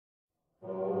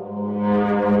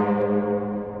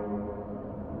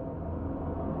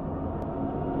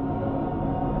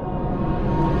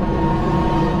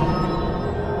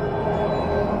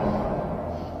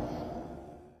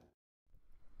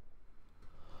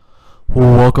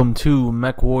Welcome to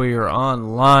MechWarrior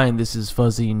Online. This is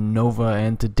Fuzzy Nova,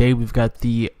 and today we've got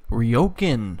the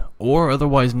Ryoken, or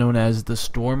otherwise known as the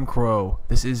StormCrow.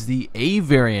 This is the A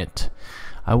variant.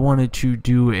 I wanted to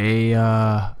do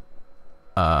a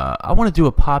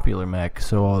popular mech,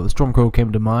 so the StormCrow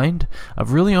came to mind.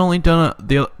 I've really only done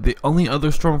the only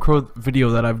other StormCrow video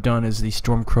that I've done is the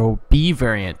StormCrow B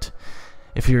variant.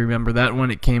 If you remember that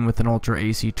one, it came with an Ultra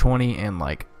AC-20 and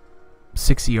like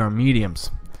 6 ER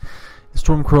mediums.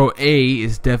 StormCrow A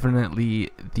is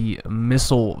definitely the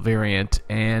missile variant,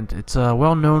 and it's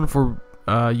well known for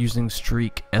using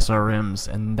streak SRMs,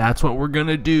 and that's what we're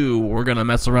gonna do. We're gonna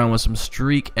mess around with some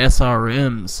streak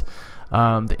SRMs.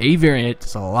 The A variant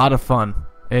is a lot of fun.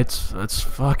 It's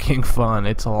fucking fun.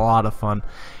 It's a lot of fun.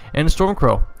 And the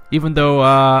StormCrow, even though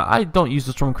I don't use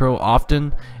the StormCrow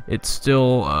often, it's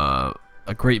still a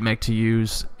great mech to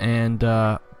use, and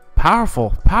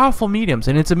powerful mediums,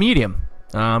 and it's a medium.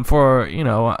 For, you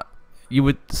know,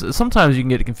 sometimes you can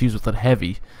get confused with a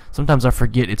heavy. Sometimes I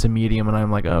forget it's a medium and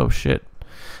I'm like, oh shit.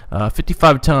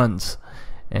 55 tons.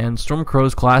 And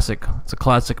StormCrow's classic. It's a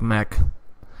classic mech.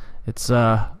 It's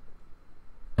and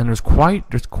there's quite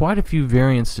a few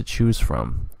variants to choose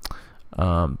from.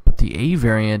 But the A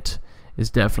variant is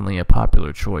definitely a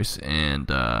popular choice,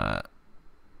 and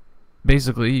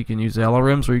basically you can use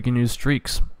LRMs or you can use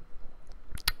streaks.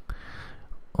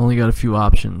 Only got a few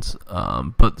options,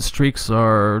 but the streaks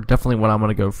are definitely what I'm going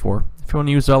to go for. If you want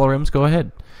to use LRMs, go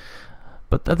ahead.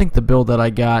 But I think the build that I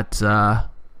got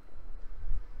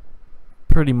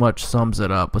pretty much sums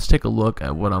it up. Let's take a look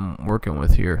at what I'm working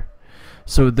with here.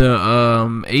 So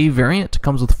the A variant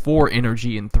comes with 4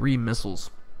 energy and 3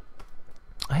 missiles.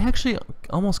 I actually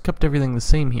almost kept everything the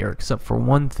same here, except for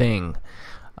one thing.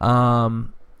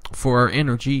 For our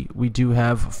energy, we do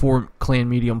have 4 clan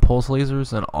medium pulse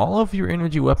lasers, and all of your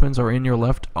energy weapons are in your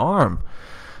left arm.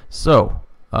 So,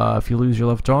 if you lose your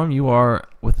left arm, you are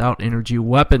without energy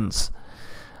weapons.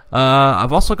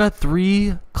 I've also got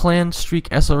 3 clan streak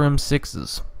SRM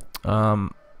 6s.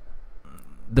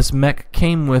 This mech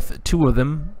came with 2 of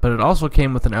them, but it also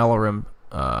came with an LRM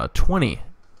 20.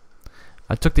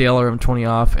 I took the LRM 20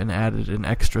 off and added an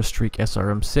extra streak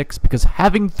SRM 6 because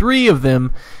having 3 of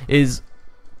them is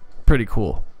pretty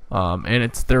cool,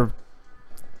 and they're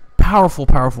powerful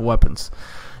weapons.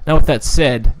 Now, with that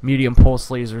said, medium pulse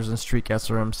lasers and streak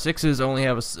SRM 6s only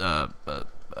have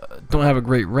don't have a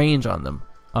great range on them.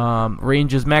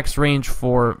 Max range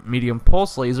for medium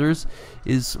pulse lasers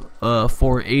is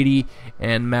 480,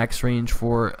 and max range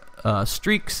for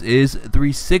streaks is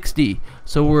 360.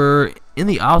 So we're in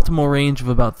the optimal range of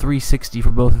about 360 for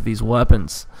both of these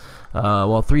weapons.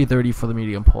 While 330 for the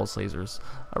medium pulse lasers.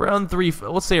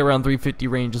 Let's say around 350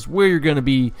 range is where you're going to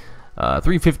be.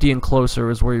 350 and closer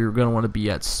is where you're going to want to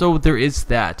be at. So there is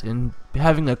that, and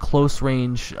having a close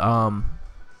range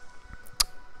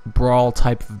brawl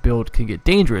type of build can get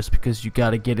dangerous because you got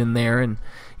to get in there and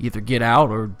either get out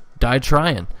or die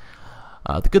trying.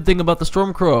 The good thing about the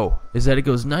StormCrow is that it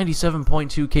goes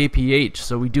 97.2 kph,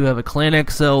 so we do have a Clan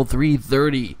XL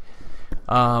 330.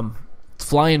 It's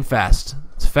flying fast.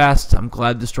 It's fast. I'm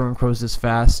glad the StormCrow is this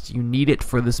fast. You need it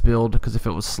for this build, because if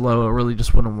it was slow, it really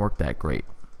just wouldn't work that great.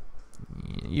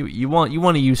 You want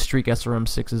to use streak SRM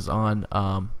 6s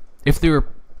on if they were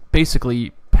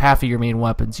basically half of your main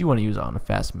weapons. You want to use it on a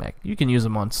fast mech. You can use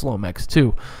them on slow mechs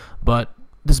too, but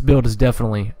this build is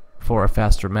definitely for a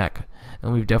faster mech,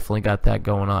 and we've definitely got that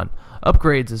going on.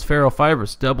 Upgrades is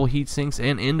ferrofibrous, double heat sinks,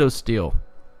 and endosteel.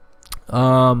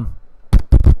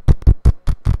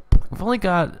 I've only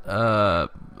got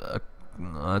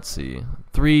let's see,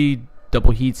 3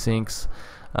 double heat sinks.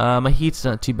 My heat's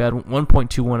not too bad,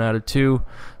 1.21 out of 2.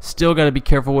 Still got to be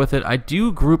careful with it. I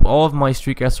do group all of my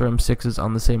streak SRM 6s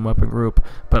on the same weapon group,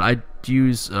 but I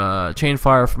use chain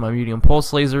fire for my medium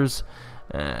pulse lasers.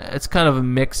 It's kind of a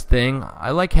mixed thing.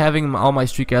 I like having all my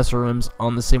streak SRMs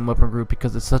on the same weapon group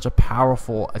because it's such a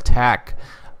powerful attack.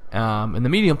 And the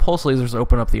medium pulse lasers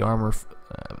open up the armor,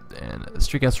 and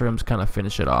streak SRMs kind of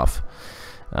finish it off.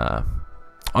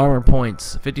 Armor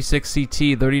points: 56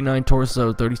 CT, 39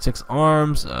 torso, 36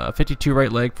 arms, 52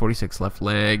 right leg, 46 left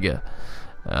leg.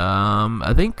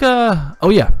 I think, oh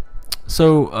yeah,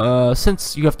 so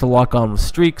since you have to lock on with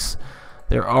streaks,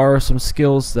 there are some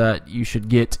skills that you should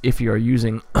get if you are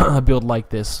using a build like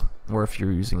this, or if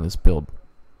you're using this build.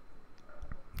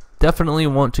 Definitely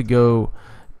want to go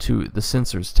to the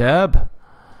sensors tab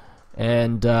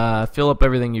and fill up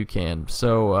everything you can.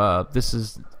 So this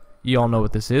is, you all know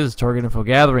what this is: target info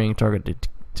gathering, target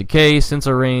decay,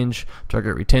 sensor range,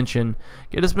 target retention.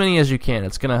 Get as many as you can.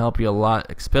 It's going to help you a lot,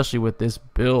 especially with this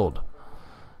build.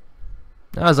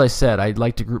 Now, as I said, I'd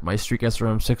like to group my Streak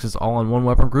SRM6s all in one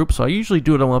weapon group, so I usually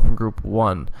do it on weapon group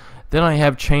 1. Then I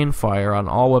have chain fire on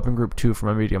all weapon group 2 for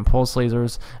my medium pulse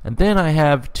lasers, and then I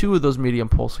have 2 of those medium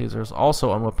pulse lasers also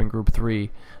on weapon group 3.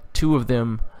 2 of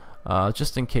them,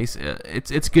 just in case.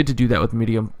 It's good to do that with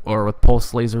medium or with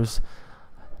pulse lasers.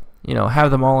 You know,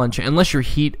 have them all on chain, unless your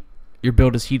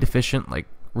build is heat efficient, like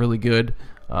really good.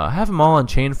 Have them all on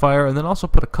chain fire, and then also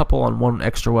put a couple on one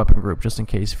extra weapon group, just in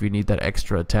case if you need that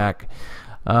extra attack.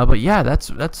 But yeah, that's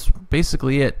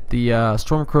basically it. The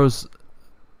StormCrow's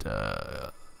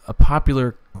a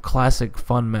popular, classic,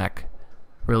 fun mech,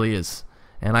 really is,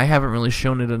 and I haven't really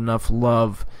shown it enough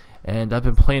love, and I've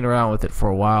been playing around with it for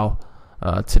a while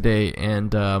today,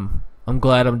 and I'm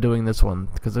glad I'm doing this one,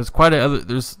 because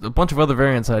there's a bunch of other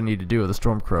variants that I need to do with the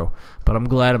StormCrow, but I'm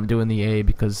glad I'm doing the A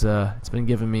because it's been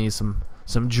giving me some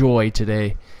joy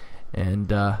today,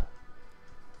 and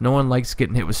no one likes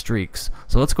getting hit with streaks.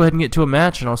 So let's go ahead and get to a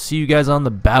match, and I'll see you guys on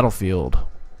the battlefield.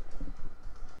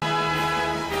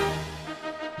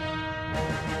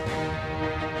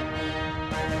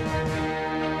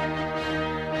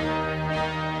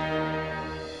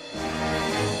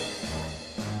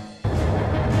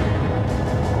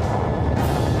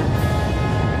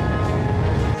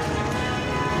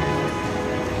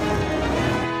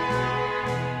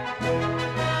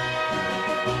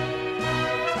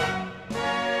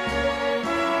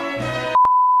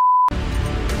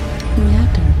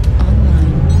 Reactor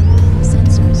online.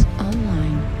 Sensors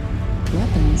online.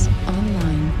 Weapons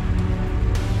online.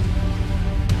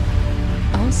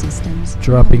 All systems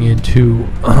Dropping into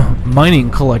Mining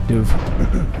Collective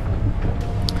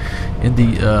in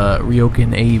the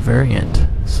Ryoken A variant.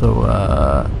 So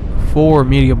 4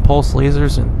 medium pulse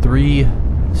lasers and 3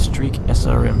 Streak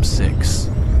SRM6.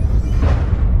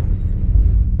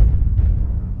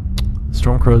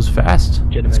 StormCrow's fast.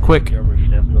 It's quick.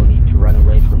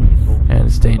 And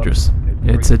it's dangerous.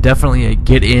 It's definitely a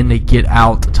get in, a get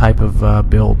out type of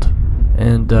build,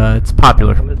 and it's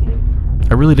popular.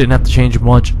 I really didn't have to change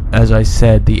much. As I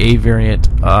said, the A variant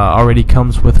already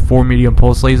comes with 4 medium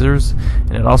pulse lasers,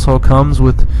 and it also comes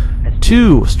with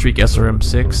 2 Streak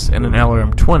SRM6 and an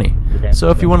LRM-20. So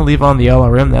if you want to leave on the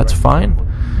LRM, that's fine.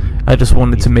 I just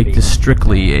wanted to make this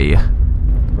strictly a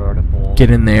get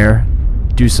in there,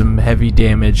 do some heavy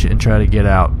damage, and try to get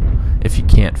out if you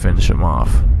can't finish them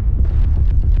off.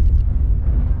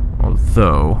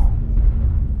 Although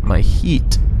my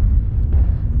heat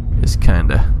is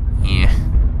kinda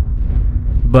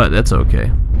but that's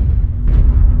okay.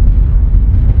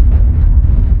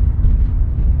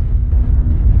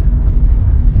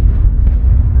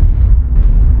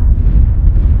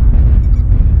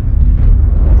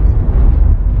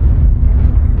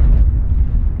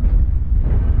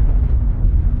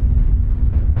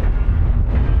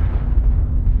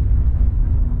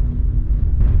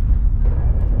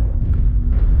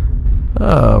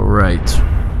 Alright,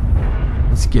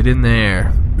 let's get in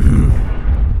there.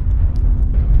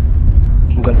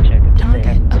 I'm gonna check it.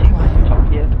 Target acquired.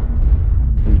 Talk yet?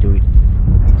 We do it.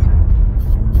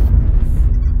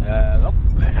 Nope,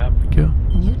 I have. Go.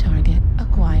 New target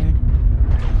acquired.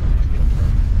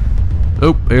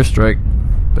 Oh, airstrike.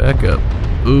 Back up.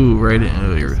 Ooh, right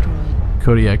in. Your Destroyed.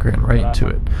 Kodiak ran right into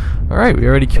it. Alright, we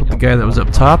already killed the guy that was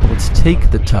up top. Let's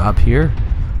take the top here.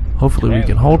 Hopefully we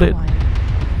can hold it. Acquired.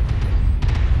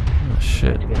 Oh,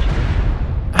 shit.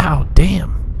 Ow,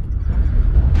 damn.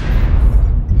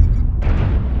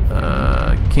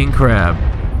 King Crab.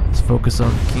 Let's focus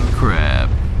on King Crab.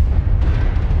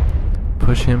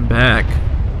 Push him back.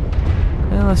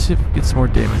 And let's see if we get some more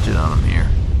damage in on him here.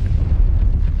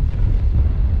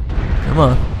 Come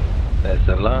on. That's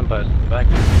the line by back.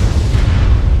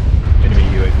 Enemy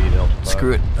UAV at Delta 5.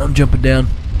 Screw it. I'm jumping down.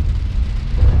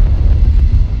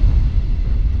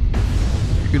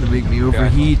 You're gonna make me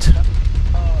overheat.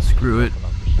 Screw it.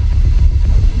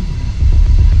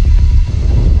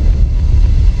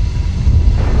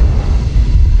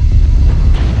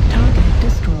 Target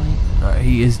destroyed. Alright,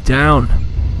 he is down.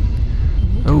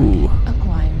 New Oh. target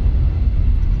acquired.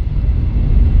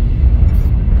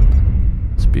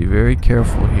 Let's be very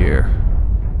careful here.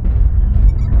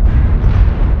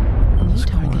 New This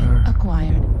target corner.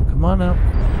 acquired. Come on up.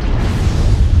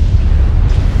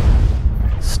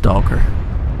 Stalker.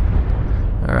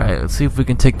 Alright, let's see if we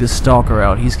can take this stalker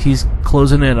out. He's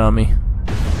closing in on me.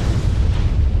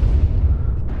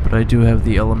 But I do have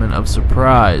the element of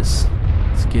surprise.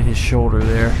 Let's get his shoulder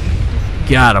there.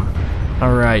 Got him.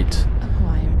 Alright.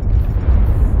 Acquired.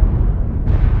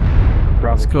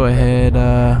 Let's go ahead.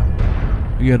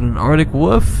 We got an Arctic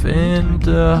Wolf and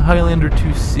Highlander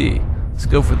 2C. Let's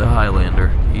go for the Highlander.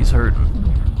 He's hurting.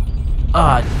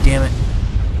 Ah, damn it.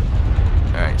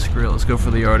 Alright, screw it. Let's go for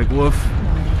the Arctic Wolf.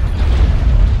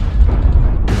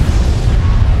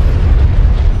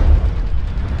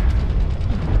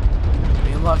 Give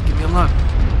me a lock, give me a lock.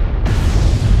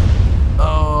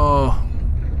 Oh.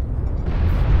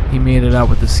 He made it out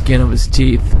with the skin of his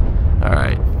teeth.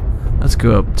 Alright. Let's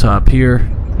go up top here.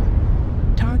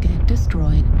 Target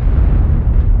destroyed.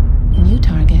 New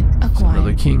target acquired.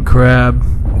 Another king crab.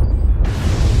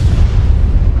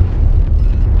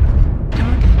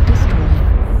 Target destroyed.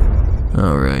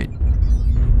 Alright.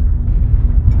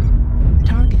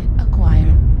 Target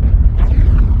acquired.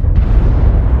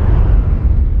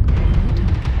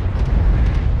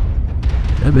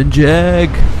 Ebon Jag.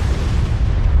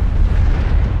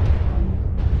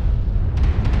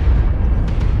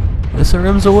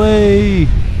 SRM's away.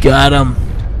 Got him.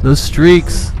 Those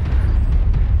streaks.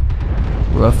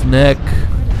 Roughneck.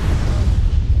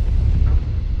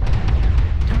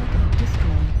 Target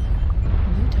destroyed.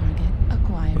 New target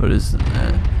acquired. What is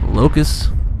that?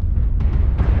 Locust?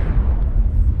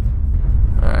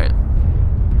 Alright.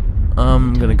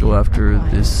 I'm gonna go after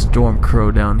this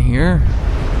StormCrow down here.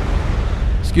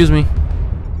 Excuse me.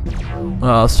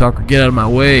 Oh, Stalker, get out of my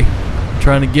way. I'm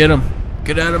trying to get him.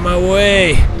 Get out of my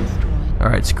way. Destroyed.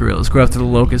 Alright, screw it. Let's go after the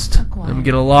Locust. Let me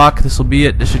get a lock. This will be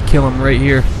it. This should kill him right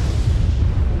here.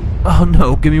 Oh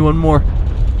no, give me one more.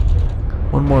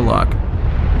 One more lock.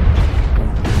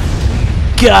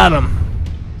 Got him!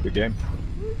 Good game.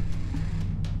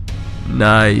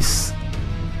 Nice.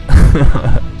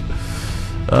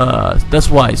 That's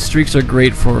why streaks are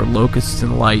great for locusts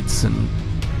and lights, and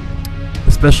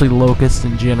especially locusts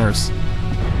and Jinners.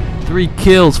 3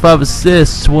 kills, 5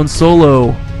 assists, 1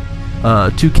 solo,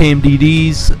 2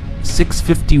 KMDDs,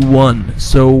 651.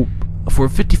 So for a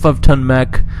 55-ton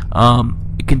mech,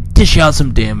 it can dish out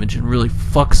some damage and really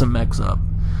fuck some mechs up.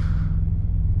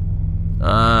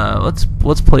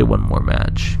 Let's play one more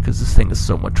match because this thing is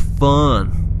so much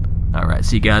fun. All right,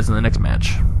 see you guys in the next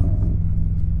match.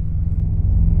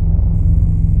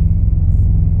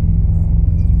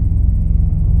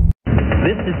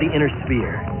 This is the Inner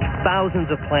Sphere. Thousands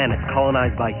of planets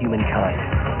colonized by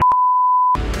humankind.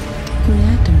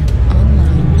 Reactor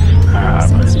online.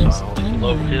 Sensors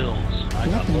Low online. hills. I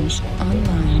got low Weapons hills.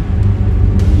 online.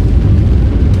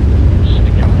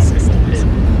 Systems.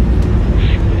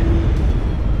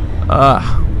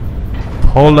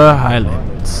 Polar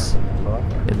Highlands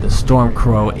in the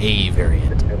StormCrow A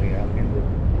variant.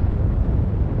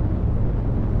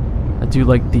 I do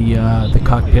like the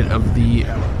cockpit of the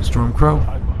StormCrow.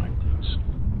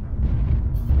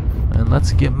 And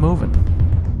let's get moving.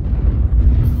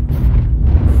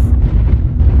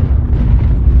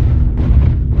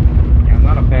 Yeah, I'm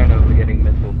not a fan of getting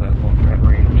missiles at long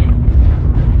range.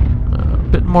 A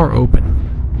bit more open.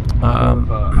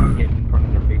 Getting in front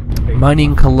of their face.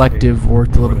 Mining Collective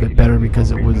worked a little bit better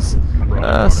because it was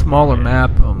a smaller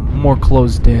map, more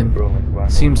closed in.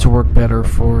 Seems to work better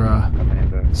for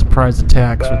surprise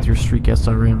attacks with your streak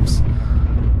SRMs.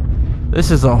 This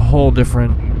is a whole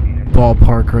different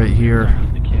ballpark right here.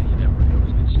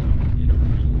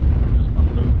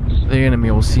 The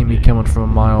enemy will see me coming from a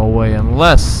mile away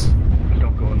unless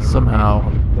somehow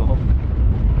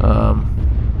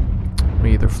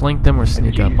we either flank them or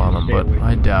sneak up on them, but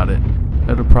I doubt it.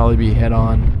 It'll probably be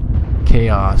head-on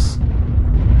chaos.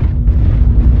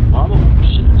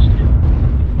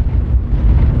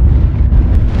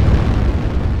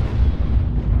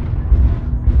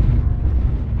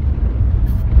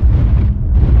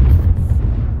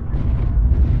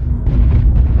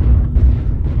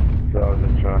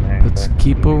 Let's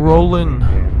keep a rolling.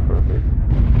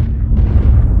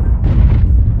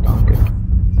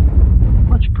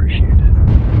 Much appreciated.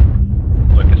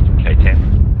 Locust K10.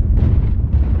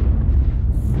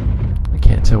 I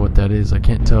can't tell what that is. I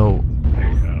can't tell.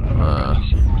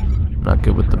 I'm not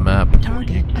good with the map.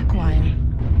 Target acquired.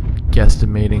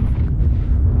 Guesstimating.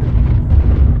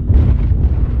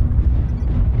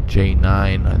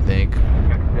 J9, I think.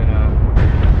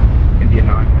 India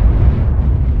 9.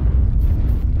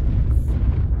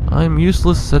 I'm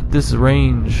useless at this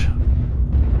range.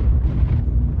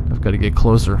 I've got to get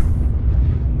closer.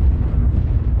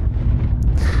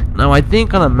 Now, I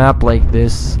think on a map like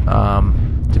this,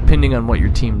 depending on what your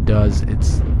team does,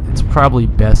 it's probably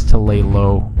best to lay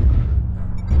low,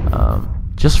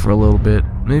 just for a little bit.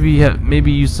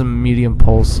 Maybe use some medium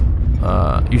pulse.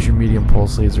 Use your medium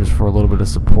pulse lasers for a little bit of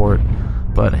support,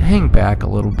 but hang back a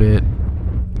little bit.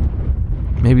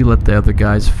 Maybe let the other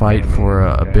guys fight for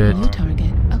a bit. New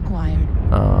target acquired.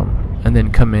 And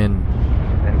then come in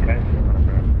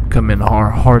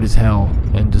hard as hell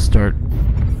and just start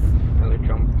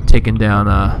taking down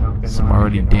some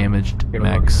already damaged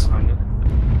mechs.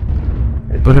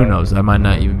 But who knows? I might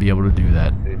not even be able to do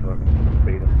that.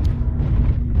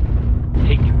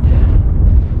 Take it.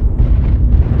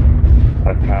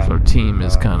 So our team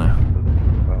is kind of...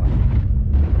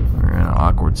 We're in an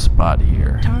awkward spot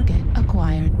here. Target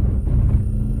acquired.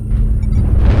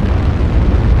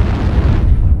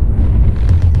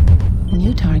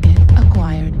 New target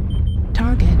acquired.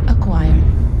 Target acquired.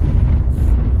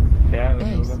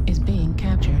 Base is being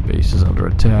captured. Base is under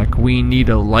attack. We need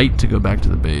a light to go back to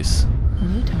the base.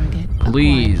 New target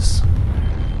Please.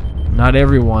 Not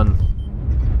everyone.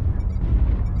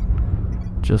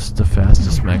 Just the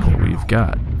fastest mech that we've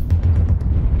got.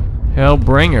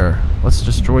 Hellbringer. Let's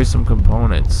destroy some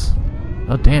components.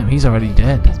 Oh damn, he's already Is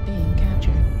dead. being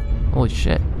captured. Holy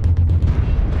shit.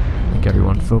 I think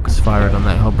everyone focus fired on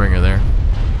that Hellbringer there.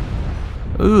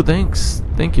 Ooh, thanks.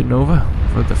 Thank you, Nova,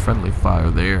 for the friendly fire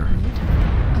there. New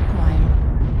target acquired.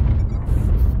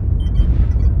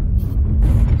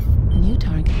 New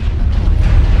target acquired.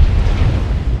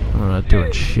 I'm not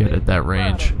doing shit at that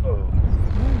range. Warning,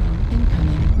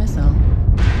 incoming missile.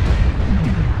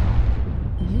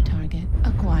 New target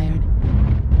acquired.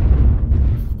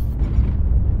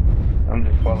 I'm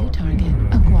just following. New target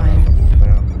acquired.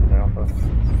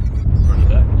 Roger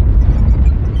that.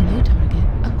 New target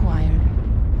acquired.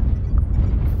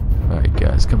 Alright,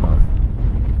 guys, come on.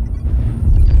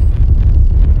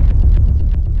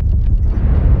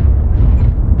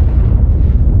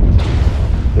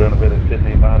 Doing a bit of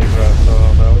Sydney Mardi Gras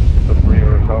style, though, some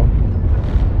rear assault.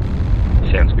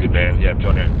 Sounds good, man. Yeah,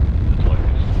 Johnny. It's like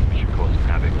this. We should cause some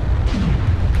havoc.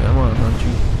 Come on,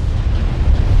 Hunchy.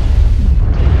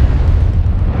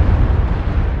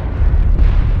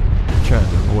 Trying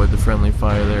to avoid the friendly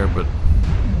fire there, but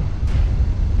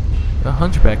the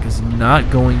Hunchback is not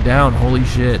going down. Holy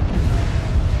shit.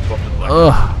 Swap to the black.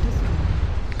 Ugh.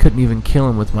 Couldn't even kill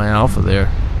him with my alpha there.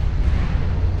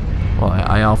 Well,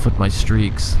 I alpha'd my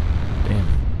streaks. Damn.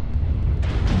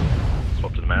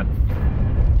 Swap to the mat.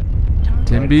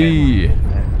 Tim B.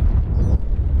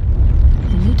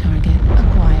 New target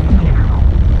acquired.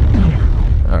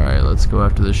 Alright, let's go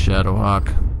after this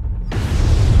Shadowhawk.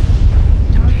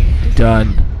 Target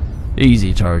Done.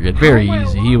 Easy target. Very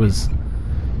easy. He was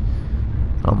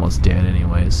almost dead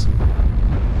anyways.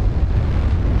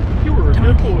 You were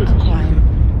target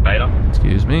acquired. Beta.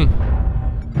 Excuse me.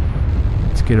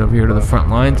 Let's get over here to the front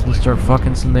lines and start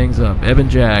fucking some things up. Ebb and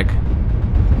Jag.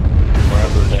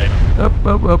 Up,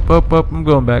 up, up, up, up. I'm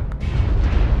going back.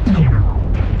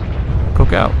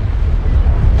 Cook out.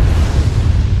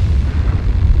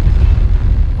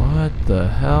 What the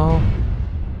hell?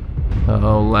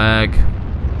 Uh-oh, lag.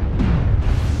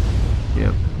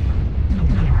 Yep.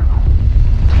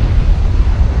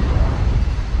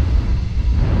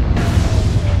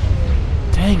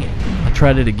 Dang it. I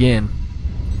tried it again.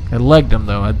 I legged him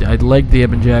though. I legged the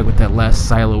Ebb and Jag with that last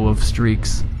silo of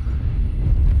streaks.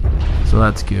 So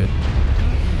that's good.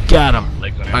 Got him.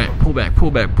 Alright, pull back,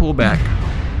 pull back, pull back.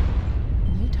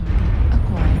 New target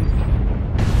acquired.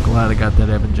 Glad I got that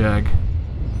Ebb and Jag.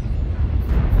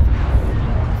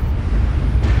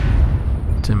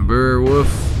 Timberwolf.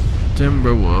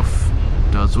 Timberwolf.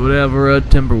 Does whatever a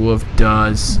Timberwolf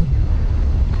does.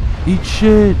 Eat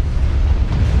shit.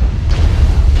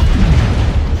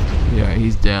 Yeah,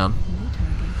 he's down. New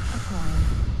target acquired.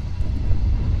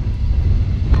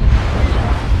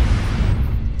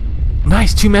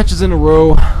 Nice, 2 matches in a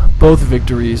row, both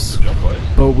victories. Good job, boys.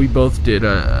 But we both did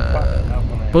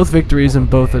both victories and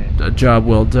both a job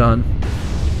well done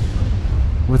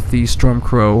with the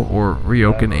StormCrow or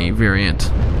Ryoken A variant.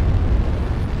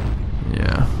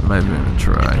 Yeah, might even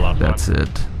try. That's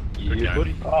it. Yeah,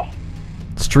 buddy.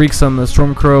 Streaks on the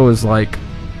StormCrow is like,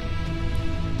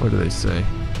 what do they say?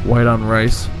 White on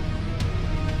rice,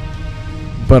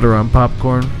 butter on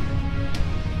popcorn,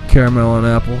 caramel on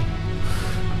apple.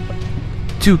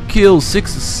 2 kills,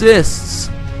 6 assists.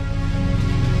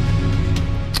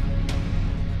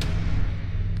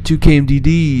 2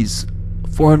 KMDDs,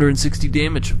 460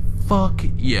 damage. Fuck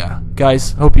yeah.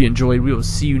 Guys, hope you enjoyed. We will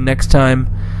see you next time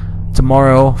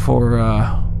tomorrow for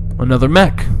another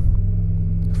mech.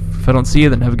 If I don't see you,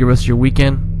 then have a good rest of your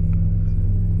weekend.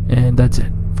 And that's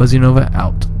it. Fuzzy Nova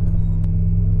out.